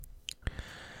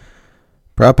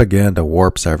Propaganda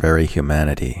warps our very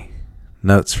humanity.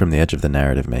 Notes from the edge of the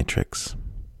narrative matrix.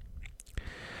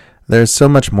 There is so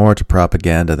much more to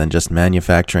propaganda than just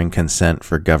manufacturing consent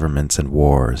for governments and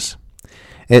wars.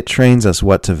 It trains us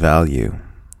what to value,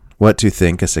 what to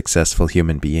think a successful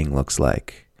human being looks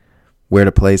like, where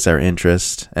to place our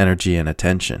interest, energy, and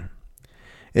attention.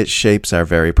 It shapes our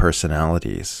very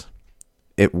personalities.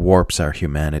 It warps our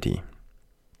humanity.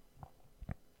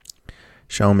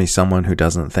 Show me someone who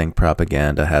doesn't think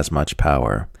propaganda has much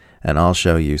power, and I'll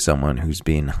show you someone who's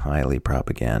been highly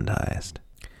propagandized.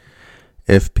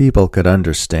 If people could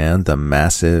understand the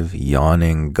massive,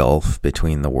 yawning gulf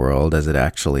between the world as it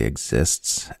actually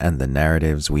exists and the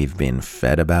narratives we've been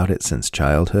fed about it since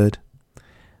childhood,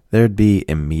 there'd be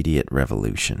immediate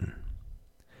revolution.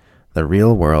 The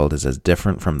real world is as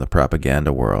different from the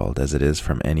propaganda world as it is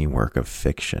from any work of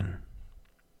fiction.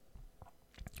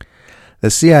 The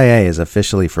CIA is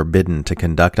officially forbidden to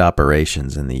conduct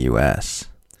operations in the U.S.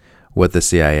 What the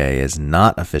CIA is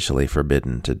not officially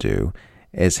forbidden to do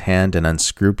is hand an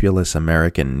unscrupulous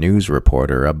American news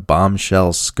reporter a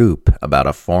bombshell scoop about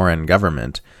a foreign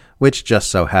government, which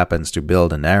just so happens to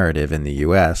build a narrative in the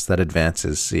U.S. that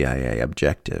advances CIA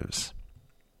objectives.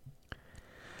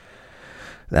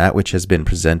 That which has been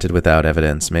presented without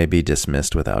evidence may be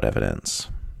dismissed without evidence.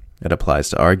 It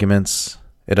applies to arguments.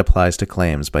 It applies to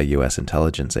claims by U.S.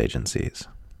 intelligence agencies.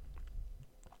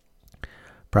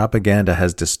 Propaganda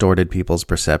has distorted people's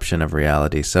perception of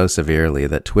reality so severely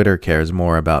that Twitter cares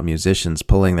more about musicians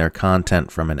pulling their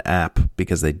content from an app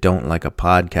because they don't like a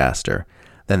podcaster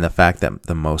than the fact that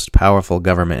the most powerful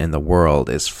government in the world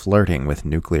is flirting with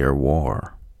nuclear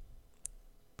war.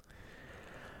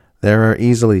 There are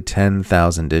easily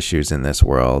 10,000 issues in this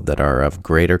world that are of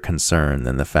greater concern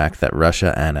than the fact that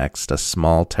Russia annexed a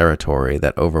small territory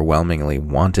that overwhelmingly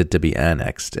wanted to be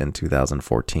annexed in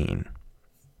 2014.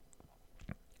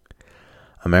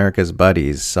 America's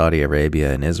buddies, Saudi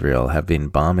Arabia and Israel, have been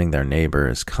bombing their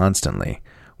neighbors constantly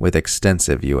with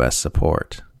extensive U.S.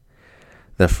 support.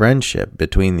 The friendship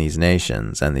between these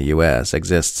nations and the U.S.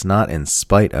 exists not in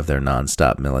spite of their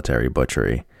nonstop military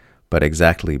butchery, but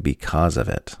exactly because of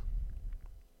it.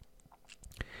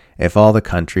 If all the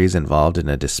countries involved in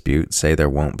a dispute say there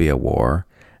won't be a war,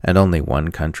 and only one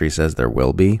country says there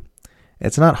will be,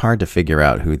 it's not hard to figure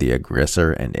out who the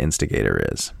aggressor and instigator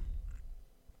is.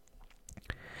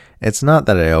 It's not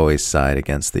that I always side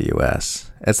against the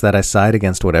U.S., it's that I side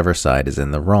against whatever side is in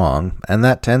the wrong, and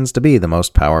that tends to be the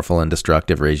most powerful and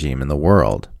destructive regime in the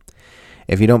world.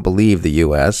 If you don't believe the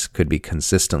U.S. could be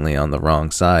consistently on the wrong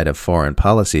side of foreign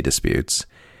policy disputes,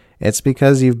 it's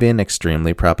because you've been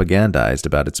extremely propagandized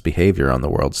about its behavior on the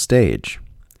world stage.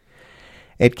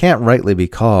 It can't rightly be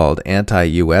called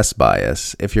anti-U.S.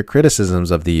 bias if your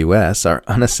criticisms of the U.S. are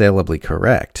unassailably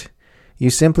correct. You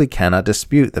simply cannot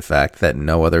dispute the fact that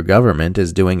no other government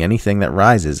is doing anything that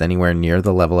rises anywhere near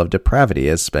the level of depravity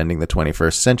as spending the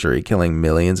 21st century killing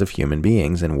millions of human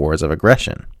beings in wars of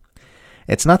aggression.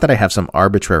 It's not that I have some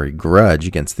arbitrary grudge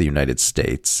against the United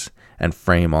States and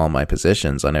frame all my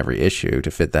positions on every issue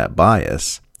to fit that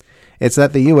bias. It's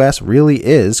that the U.S. really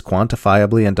is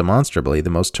quantifiably and demonstrably the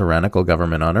most tyrannical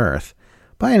government on earth,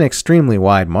 by an extremely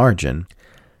wide margin,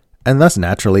 and thus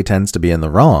naturally tends to be in the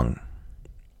wrong.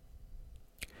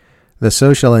 The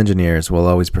social engineers will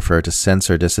always prefer to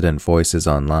censor dissident voices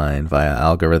online via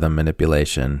algorithm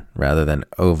manipulation rather than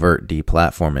overt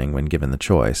deplatforming when given the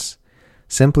choice,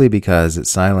 simply because it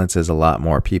silences a lot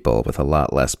more people with a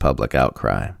lot less public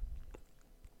outcry.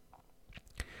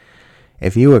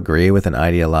 If you agree with an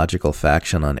ideological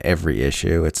faction on every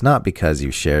issue, it's not because you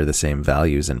share the same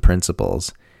values and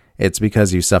principles. It's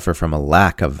because you suffer from a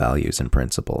lack of values and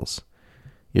principles.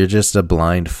 You're just a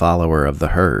blind follower of the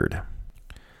herd.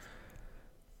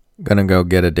 Gonna go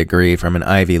get a degree from an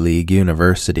Ivy League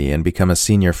university and become a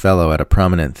senior fellow at a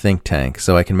prominent think tank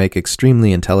so I can make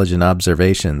extremely intelligent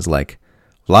observations like,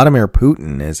 Vladimir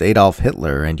Putin is Adolf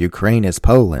Hitler and Ukraine is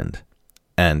Poland,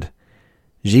 and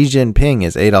Xi Jinping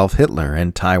is Adolf Hitler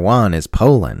and Taiwan is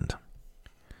Poland.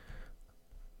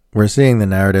 We're seeing the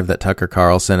narrative that Tucker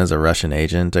Carlson is a Russian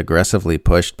agent aggressively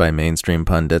pushed by mainstream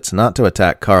pundits not to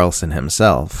attack Carlson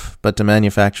himself, but to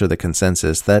manufacture the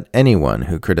consensus that anyone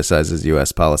who criticizes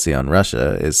U.S. policy on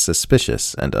Russia is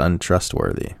suspicious and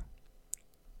untrustworthy.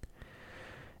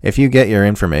 If you get your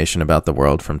information about the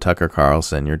world from Tucker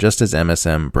Carlson, you're just as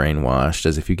MSM brainwashed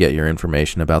as if you get your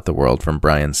information about the world from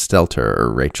Brian Stelter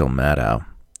or Rachel Maddow.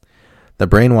 The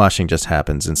brainwashing just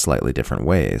happens in slightly different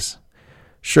ways.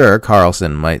 Sure,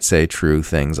 Carlson might say true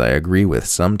things I agree with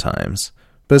sometimes,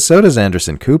 but so does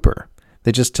Anderson Cooper.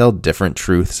 They just tell different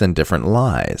truths and different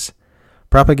lies.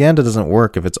 Propaganda doesn't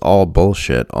work if it's all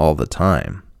bullshit all the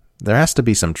time. There has to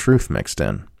be some truth mixed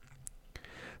in.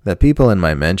 The people in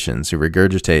my mentions who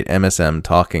regurgitate MSM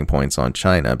talking points on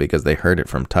China because they heard it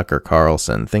from Tucker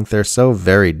Carlson think they're so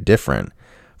very different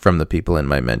from the people in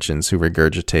my mentions who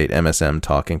regurgitate MSM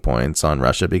talking points on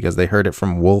Russia because they heard it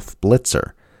from Wolf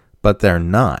Blitzer. But they're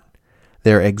not.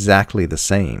 They're exactly the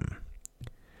same.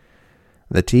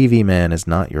 The TV man is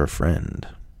not your friend.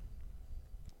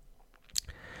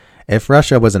 If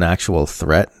Russia was an actual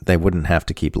threat, they wouldn't have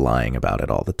to keep lying about it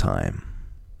all the time.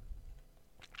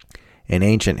 In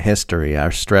ancient history,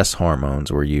 our stress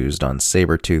hormones were used on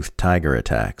saber-toothed tiger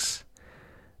attacks.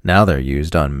 Now they're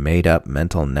used on made-up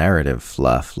mental narrative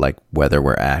fluff like whether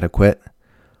we're adequate,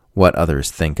 what others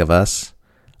think of us,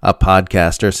 a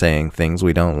podcaster saying things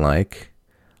we don't like,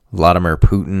 Vladimir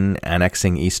Putin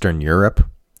annexing Eastern Europe,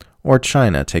 or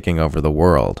China taking over the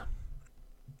world.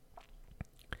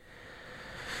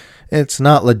 It's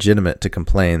not legitimate to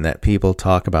complain that people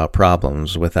talk about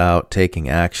problems without taking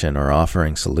action or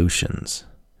offering solutions.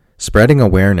 Spreading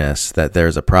awareness that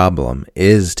there's a problem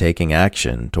is taking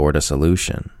action toward a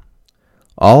solution.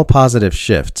 All positive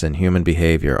shifts in human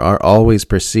behavior are always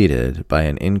preceded by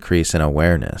an increase in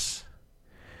awareness.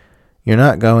 You're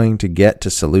not going to get to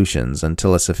solutions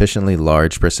until a sufficiently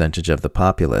large percentage of the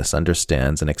populace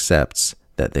understands and accepts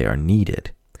that they are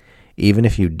needed. Even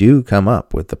if you do come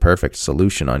up with the perfect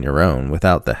solution on your own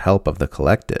without the help of the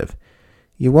collective,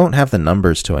 you won't have the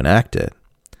numbers to enact it.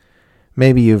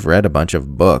 Maybe you've read a bunch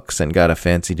of books and got a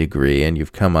fancy degree and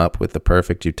you've come up with the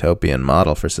perfect utopian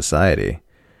model for society.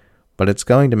 But it's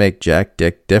going to make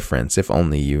jack-dick difference if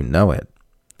only you know it.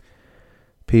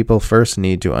 People first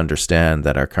need to understand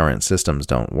that our current systems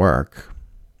don't work,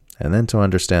 and then to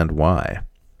understand why.